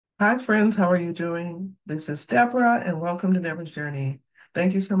Hi, friends. How are you doing? This is Deborah, and welcome to Deborah's Journey.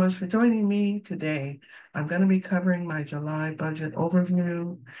 Thank you so much for joining me today. I'm going to be covering my July budget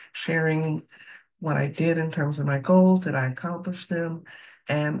overview, sharing what I did in terms of my goals, did I accomplish them,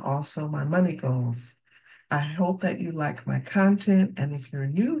 and also my money goals. I hope that you like my content, and if you're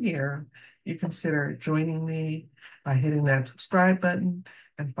new here, you consider joining me by hitting that subscribe button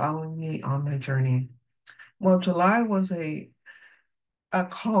and following me on my journey. Well, July was a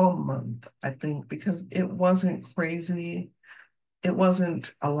calm month, I think, because it wasn't crazy. It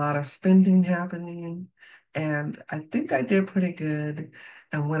wasn't a lot of spending happening. And I think I did pretty good.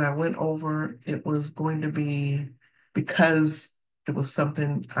 And when I went over, it was going to be because it was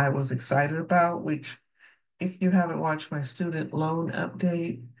something I was excited about, which if you haven't watched my student loan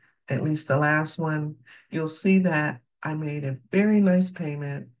update, at least the last one, you'll see that I made a very nice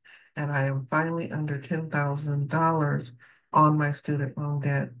payment and I am finally under $10,000 on my student loan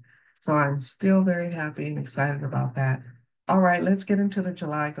debt. So I'm still very happy and excited about that. All right, let's get into the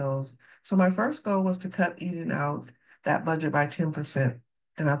July goals. So my first goal was to cut eating out that budget by 10%.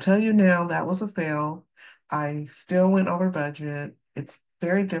 And I'll tell you now, that was a fail. I still went over budget. It's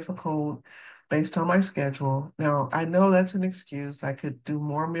very difficult based on my schedule. Now, I know that's an excuse. I could do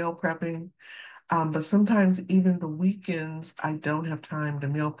more meal prepping, but sometimes even the weekends, I don't have time to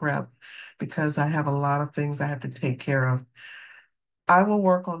meal prep because I have a lot of things I have to take care of. I will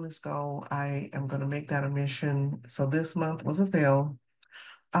work on this goal. I am going to make that a mission. So this month was a fail.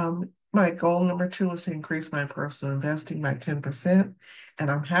 My goal number two is to increase my personal investing by 10%.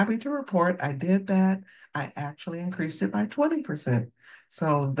 And I'm happy to report I did that. I actually increased it by 20%.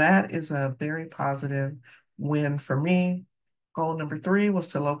 So that is a very positive win for me. Goal number three was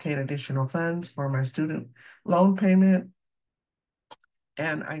to locate additional funds for my student loan payment.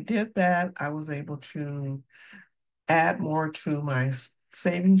 And I did that. I was able to add more to my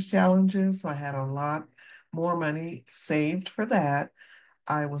savings challenges. So I had a lot more money saved for that.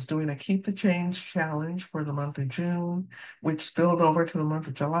 I was doing a Keep the Change challenge for the month of June, which spilled over to the month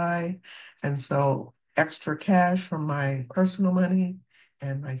of July. And so extra cash from my personal money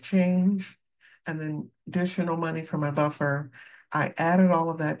and my change, and then additional money from my buffer. I added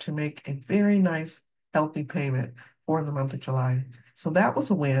all of that to make a very nice, healthy payment for the month of July. So that was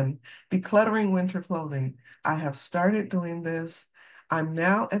a win. Decluttering winter clothing. I have started doing this. I'm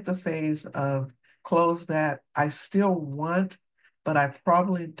now at the phase of clothes that I still want but I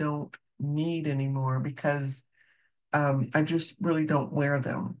probably don't need anymore because I just really don't wear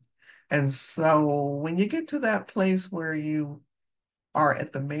them. And so when you get to that place where you are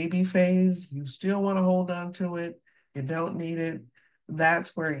at the maybe phase, you still want to hold on to it, you don't need it,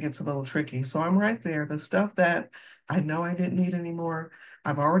 that's where it gets a little tricky. So I'm right there. The stuff that I know I didn't need anymore,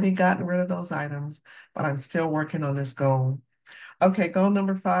 I've already gotten rid of those items, but I'm still working on this goal. Okay, goal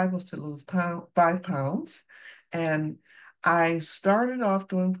number five was to lose 5 pounds. And I started off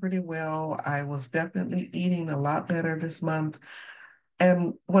doing pretty well. I was definitely eating a lot better this month.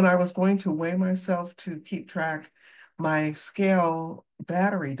 And when I was going to weigh myself to keep track, my scale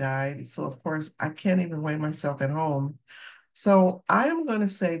battery died. So, of course, I can't even weigh myself at home. So, I am going to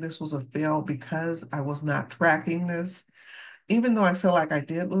say this was a fail because I was not tracking this. Even though I feel like I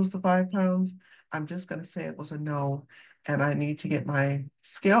did lose the 5 pounds, I'm just going to say it was a no, and I need to get my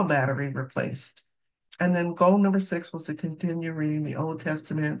scale battery replaced. And then goal number six was to continue reading the Old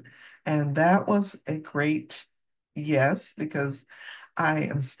Testament. And that was a great yes, because I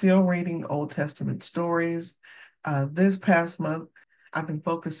am still reading Old Testament stories. This past month, I've been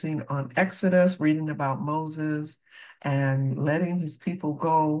focusing on Exodus, reading about Moses and letting his people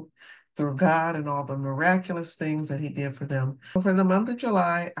go through God and all the miraculous things that he did for them. For the month of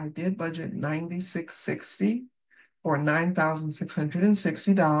July, I did budget $96.60 or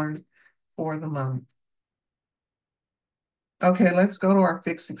 $9,660 for the month. Okay, let's go to our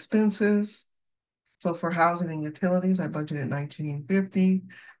fixed expenses. So for housing and utilities, I budgeted $19.50.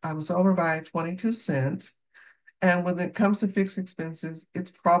 I was over by 22 cents. And when it comes to fixed expenses,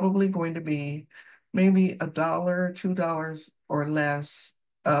 it's probably going to be maybe $1, $2 or less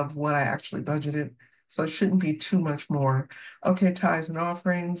of what I actually budgeted. So it shouldn't be too much more. Okay, tithes and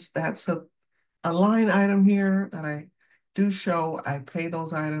offerings, that's a line item here that I do show. I pay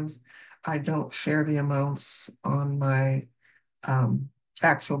those items. I don't share the amounts on my um,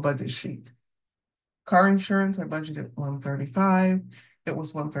 actual budget sheet. Car insurance, I budgeted 135. It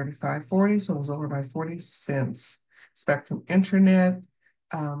was 135.40, so it was over by 40 cents. Spectrum Internet,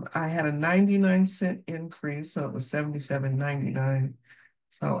 I had a 99-cent increase, so it was 77.99.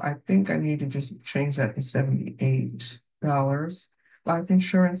 So I think I need to just change that to $78. Life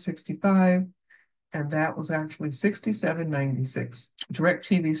insurance, 65. and that was actually $67.96.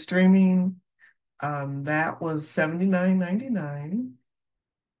 DirecTV streaming, that was $79.99.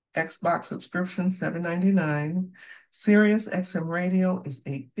 Xbox subscription, $7.99. Sirius XM radio is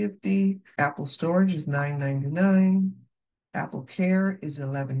 $8.50. Apple storage is $9.99. Apple Care is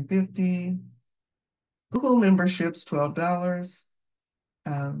 $11.50. Google memberships, $12.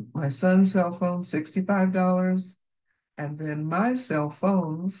 My son's cell phone, $65. And then my cell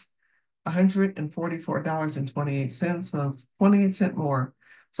phones, $144.28, so 28 cents more.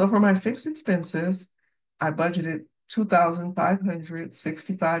 So for my fixed expenses, I budgeted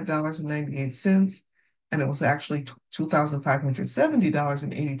 $2,565.98, and it was actually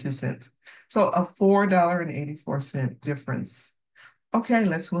 $2,570.82. So a $4.84 difference. Okay,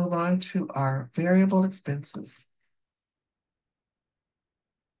 let's move on to our variable expenses.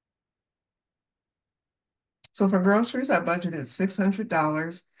 So for groceries, I budgeted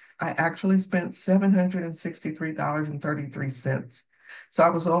 $600. I actually spent $763.33. So I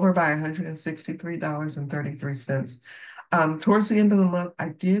was over by $163.33. Towards the end of the month, I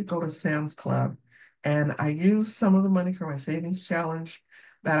did go to Sam's Club, and I used some of the money for my savings challenge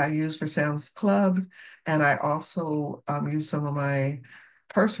that I used for Sam's Club. And I also used some of my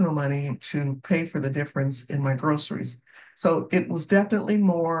personal money to pay for the difference in my groceries. So it was definitely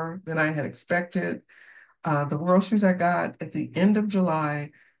more than I had expected. The groceries I got at the end of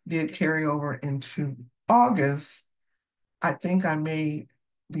July did carry over into August. I think I may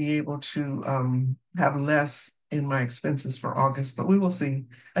be able to have less in my expenses for August, but we will see.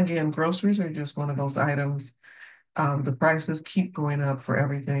 Again, groceries are just one of those items. The prices keep going up for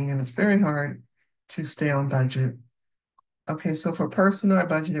everything, and it's very hard to stay on budget. Okay, so for personal, I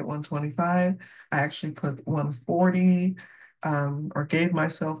budgeted 125. I actually put 140, or gave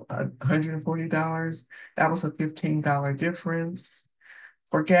myself $140. That was a $15 difference.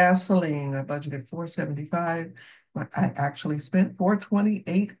 For gasoline, I budgeted $4.75. But I actually spent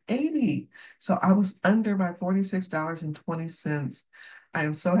 $428.80. So I was under by $46.20. I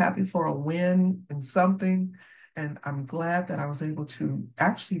am so happy for a win in something, and I'm glad that I was able to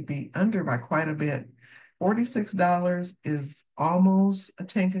actually be under by quite a bit. $46 is almost a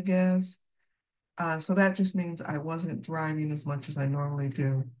tank of gas. So that just means I wasn't driving as much as I normally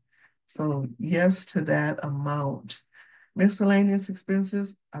do. So yes to that amount. Miscellaneous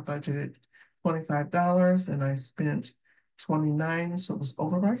expenses, I budgeted $25 and I spent 29, so it was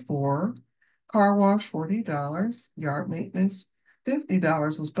over by 4. Car wash, $40. Yard maintenance,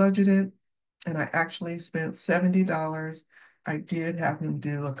 $50 was budgeted, and I actually spent $70. I did have him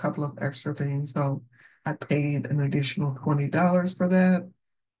do a couple of extra things, so I paid an additional $20 for that.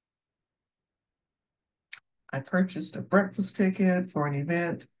 I purchased a breakfast ticket for an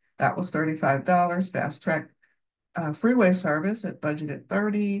event. That was $35. Fast Track freeway service at budgeted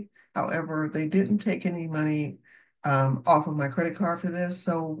 30. However, they didn't take any money off of my credit card for this.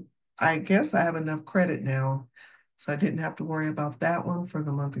 So I guess I have enough credit now. So I didn't have to worry about that one for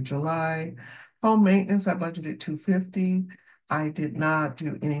the month of July. Home maintenance, I budgeted $250. I did not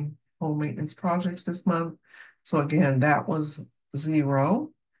do any home maintenance projects this month. So again, that was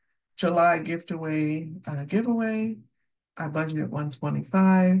 0. July giveaway, I budgeted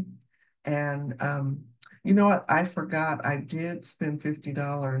 $125. And you know what? I forgot I did spend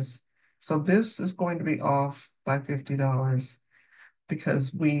 $50. So this is going to be off by $50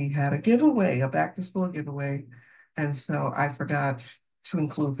 because we had a giveaway, a back to school giveaway. And so I forgot to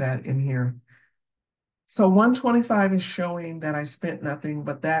include that in here. So 125 is showing that I spent nothing,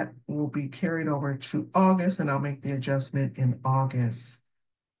 but that will be carried over to August, and I'll make the adjustment in August.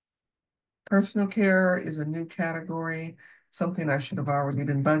 Personal care is a new category, something I should have already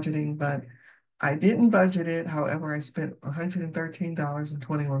been budgeting, but I didn't budget it. However, I spent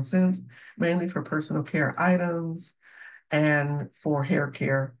 $113.21, mainly for personal care items and for hair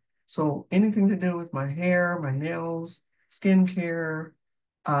care. So anything to do with my hair, my nails, skincare,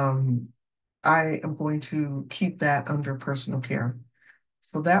 I am going to keep that under personal care.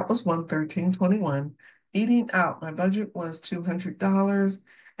 So that was $113.21. Eating out, my budget was $200,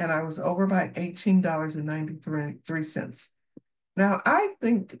 and I was over by $18.93. Now, I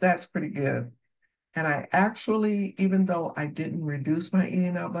think that's pretty good. And I actually, even though I didn't reduce my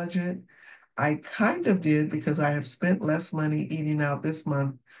eating out budget, I kind of did because I have spent less money eating out this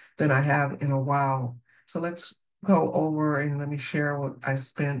month than I have in a while. So let's go over and let me share what I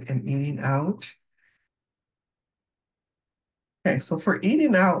spent in eating out. Okay, so for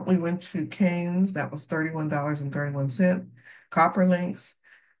eating out, we went to Cane's. That was $31.31. Copper Links.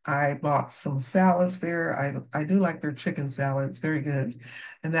 I bought some salads there. I do like their chicken salad. It's very good.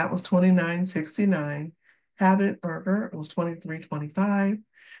 And that was $29.69. Habit Burger, it was $23.25.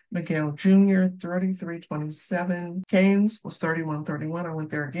 Miguel Jr., 33.27. Canes was 31.31. I went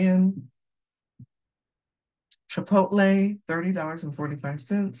there again. Chipotle,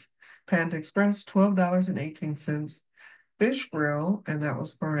 $30.45. Panda Express, $12.18. Fish Grill, and that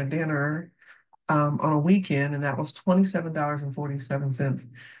was for a dinner on a weekend, and that was $27.47.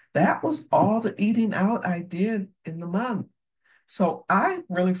 That was all the eating out I did in the month. So I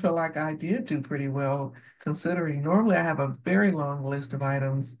really feel like I did do pretty well considering normally I have a very long list of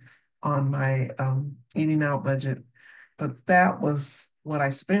items on my eating out budget, but that was what I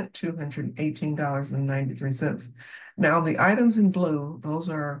spent, $218.93. Now the items in blue, those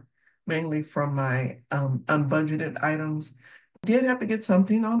are mainly from my unbudgeted items. I did have to get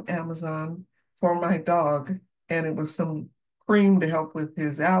something on Amazon for my dog, and it was some cream to help with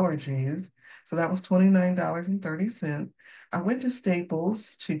his allergies. So that was $29.30. I went to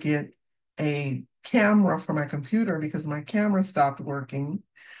Staples to get a camera for my computer because my camera stopped working.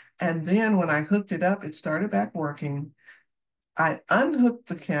 And then when I hooked it up, it started back working. I unhooked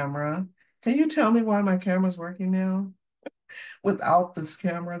the camera. Can you tell me why my camera's working now without this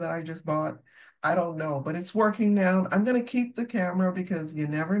camera that I just bought? I don't know, but it's working now. I'm going to keep the camera because you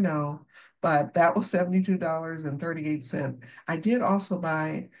never know. But that was $72.38. I did also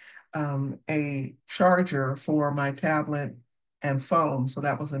buy a charger for my tablet and phone. So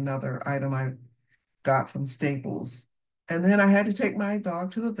that was another item I got from Staples. And then I had to take my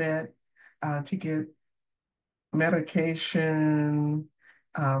dog to the vet to get medication.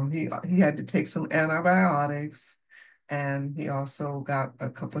 He had to take some antibiotics, and he also got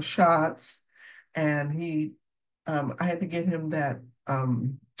a couple of shots. And I had to get him that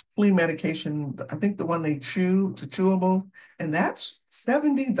flea medication. I think the one they chew, it's a chewable, and that's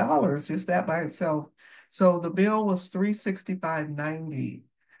 $70 just that by itself. So the bill was $365.90.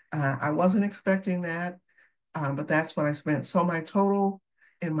 I wasn't expecting that, but that's what I spent. So my total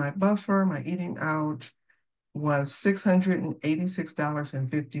in my buffer, my eating out, was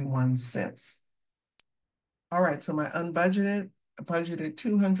 $686.51. All right, so my unbudgeted, I budgeted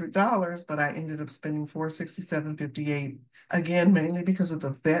 $200, but I ended up spending $467.58. Again, mainly because of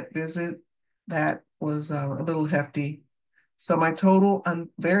the vet visit. That was a little hefty. So my total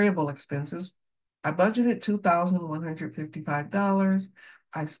variable expenses, I budgeted $2,155.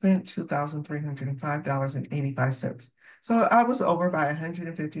 I spent $2,305.85. So I was over by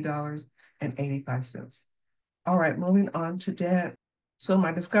 $150.85. All right, moving on to debt. So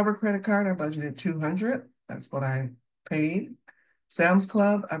my Discover credit card, I budgeted 200. That's what I paid. Sam's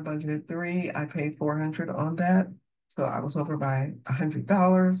Club, I budgeted 3. I paid 400 on that. So I was over by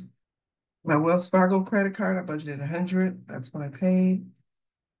 $100. My Wells Fargo credit card, I budgeted 100. That's what I paid.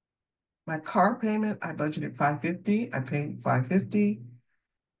 My car payment, I budgeted 550. I paid 550.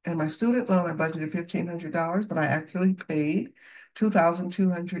 And my student loan, I budgeted $1,500, but I actually paid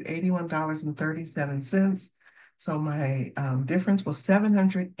 $2,281.37. So my difference was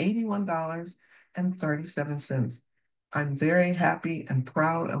 $781.37. I'm very happy and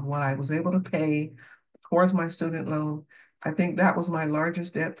proud of what I was able to pay towards my student loan. I think that was my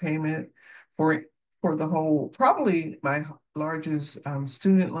largest debt payment for for the whole, probably my largest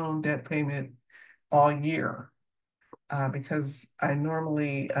student loan debt payment all year because I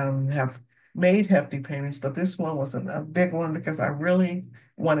normally have made hefty payments, but this one was a big one because I really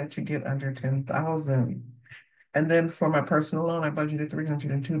wanted to get under 10,000. And then for my personal loan, I budgeted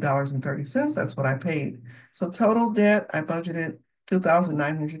 $302.30. That's what I paid. So total debt, I budgeted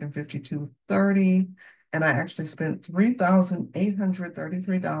 $2,952.30, and I actually spent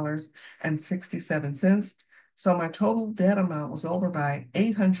 $3,833.67. So my total debt amount was over by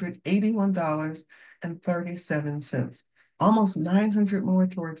 $881.37, almost 900 more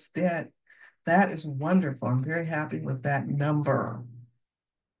towards debt. That is wonderful. I'm very happy with that number.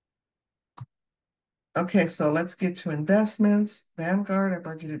 Okay, so let's get to investments. Vanguard, I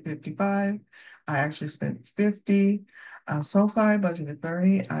budgeted 55. I actually spent 50. SoFi, budgeted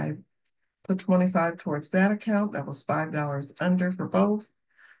 30. I put 25 towards that account. That was $5 under for both.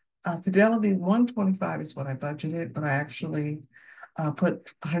 Fidelity 125 is what I budgeted, but I actually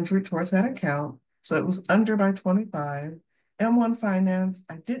put 100 towards that account. So it was under by 25. M1 Finance,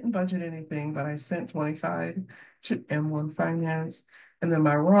 I didn't budget anything, but I sent 25 to M1 Finance. And then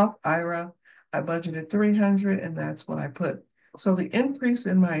my Roth IRA, I budgeted 300, and that's what I put. So the increase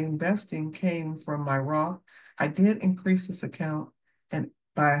in my investing came from my Roth. I did increase this account and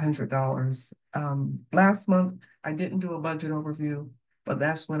by $100. Last month, I didn't do a budget overview, but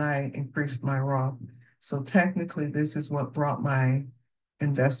that's when I increased my Roth. So technically, this is what brought my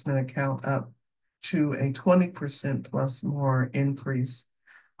investment account up to a 20% plus more increase.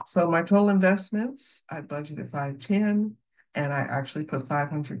 So my total investments, I budgeted 510. and I actually put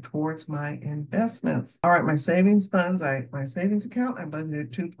 $500 towards my investments. All right, my savings funds, my savings account, I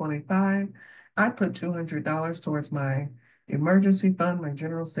budgeted $225. I put $200 towards my emergency fund, my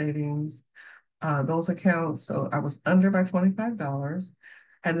general savings, those accounts. So I was under by $25.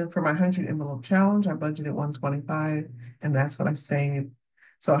 And then for my 100 envelope challenge, I budgeted $125, and that's what I saved.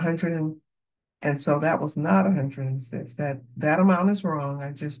 So 100 and so that was not 106. That amount is wrong.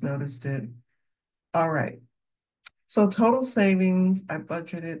 I just noticed it. All right. So total savings, I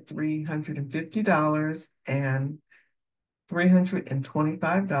budgeted $350, and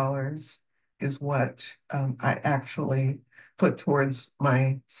 $325 is what I actually put towards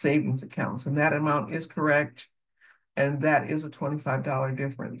my savings accounts. And that amount is correct. And that is a $25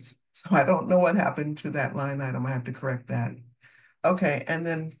 difference. So I don't know what happened to that line item. I have to correct that. Okay, and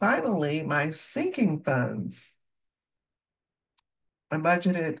then finally, my sinking funds. I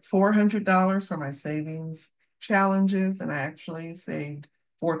budgeted $400 for my savings challenges, and I actually saved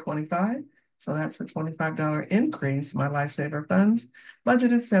 $425. So that's a $25 increase. My lifesaver funds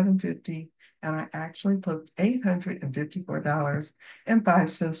budgeted $750, and I actually put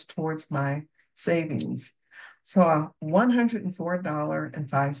 $854.05 towards my savings. So a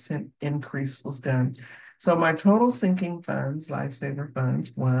 $104.05 increase was done. So my total sinking funds, lifesaver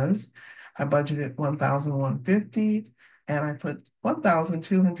funds, was I budgeted $1,150, and I put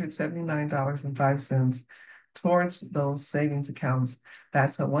 $1,279.05 towards those savings accounts.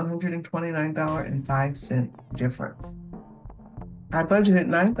 That's a $129.05 difference. I budgeted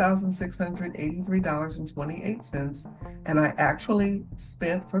 $9,683.28, and I actually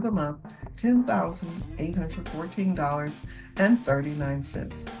spent for the month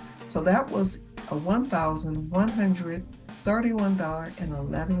 $10,814.39. So that was a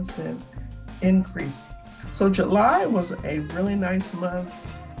 $1,131.11 increase. So July was a really nice month,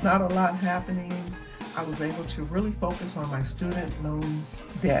 not a lot happening. I was able to really focus on my student loans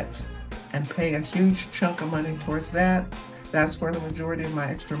debt and pay a huge chunk of money towards that. That's where the majority of my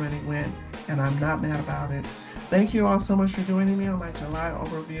extra money went, and I'm not mad about it. Thank you all so much for joining me on my July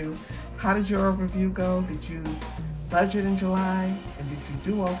overview. How did your overview go? Did you budget in July, and did you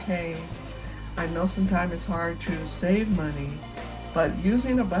do okay? I know sometimes it's hard to save money, but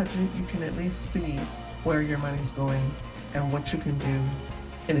using a budget, you can at least see where your money's going and what you can do,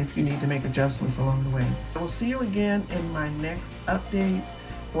 and if you need to make adjustments along the way. I will see you again in my next update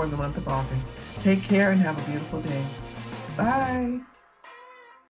for the month of August. Take care and have a beautiful day. Bye.